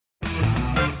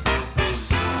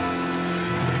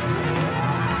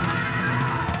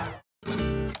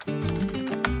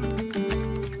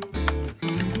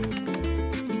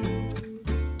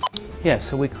Yeah,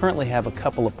 so we currently have a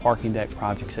couple of parking deck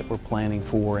projects that we're planning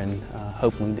for and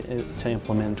hoping to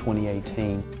implement in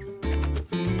 2018.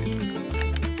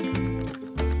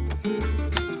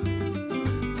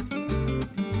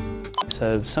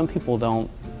 So some people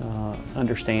don't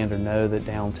understand or know that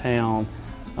downtown,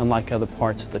 unlike other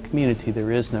parts of the community,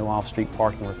 there is no off-street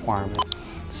parking requirement.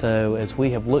 So as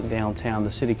we have looked downtown,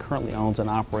 the city currently owns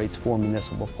and operates 4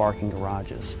 municipal parking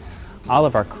garages. All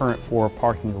of our current 4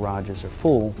 parking garages are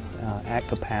full at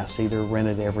capacity. They're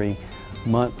rented every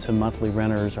month to monthly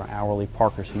renters or hourly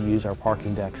parkers who use our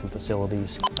parking decks and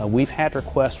facilities. We've had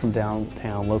requests from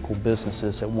downtown local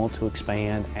businesses that want to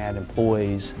expand, add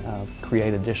employees,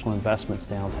 create additional investments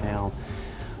downtown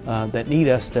that need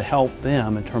us to help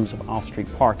them in terms of off-street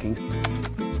parking.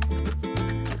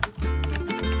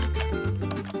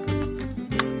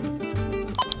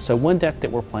 So one deck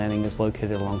that we're planning is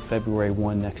located along February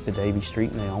 1 next to Davie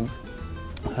Street in Elm.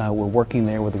 We're working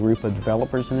there with a group of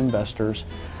developers and investors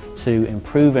to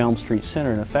improve Elm Street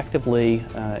Center, and effectively,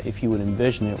 if you would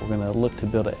envision it, we're going to look to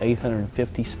build an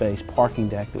 850 space parking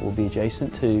deck that will be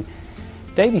adjacent to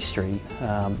Davie Street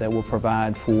that will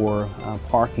provide for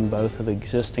parking both of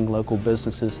existing local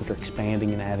businesses that are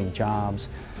expanding and adding jobs,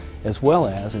 as well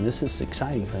as, and this is the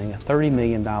exciting thing, a $30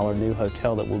 million new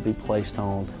hotel that will be placed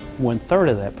on 1/3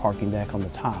 of that parking deck on the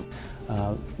top.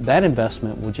 That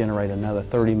investment will generate another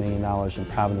 $30 million in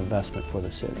private investment for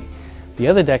the city. The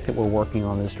other deck that we're working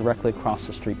on is directly across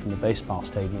the street from the baseball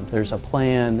stadium. There's a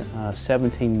planned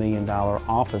 $17 million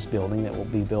office building that will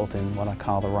be built in what I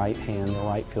call the right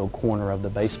field corner of the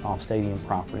baseball stadium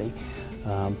property.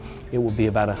 It will be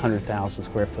about a 100,000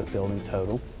 square foot building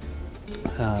total.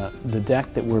 The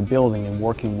deck that we're building and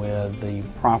working with the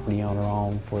property owner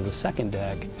on for the second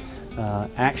deck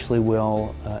actually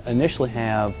will initially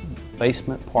have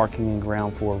basement parking and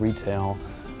ground floor retail,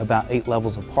 about 8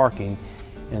 levels of parking,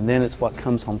 and then it's what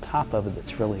comes on top of it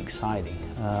that's really exciting.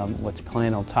 What's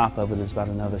planned on top of it is about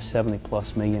another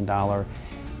 $70+ million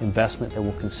investment that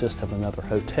will consist of another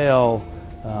hotel,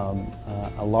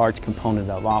 a large component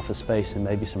of office space, and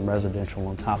maybe some residential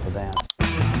on top of that.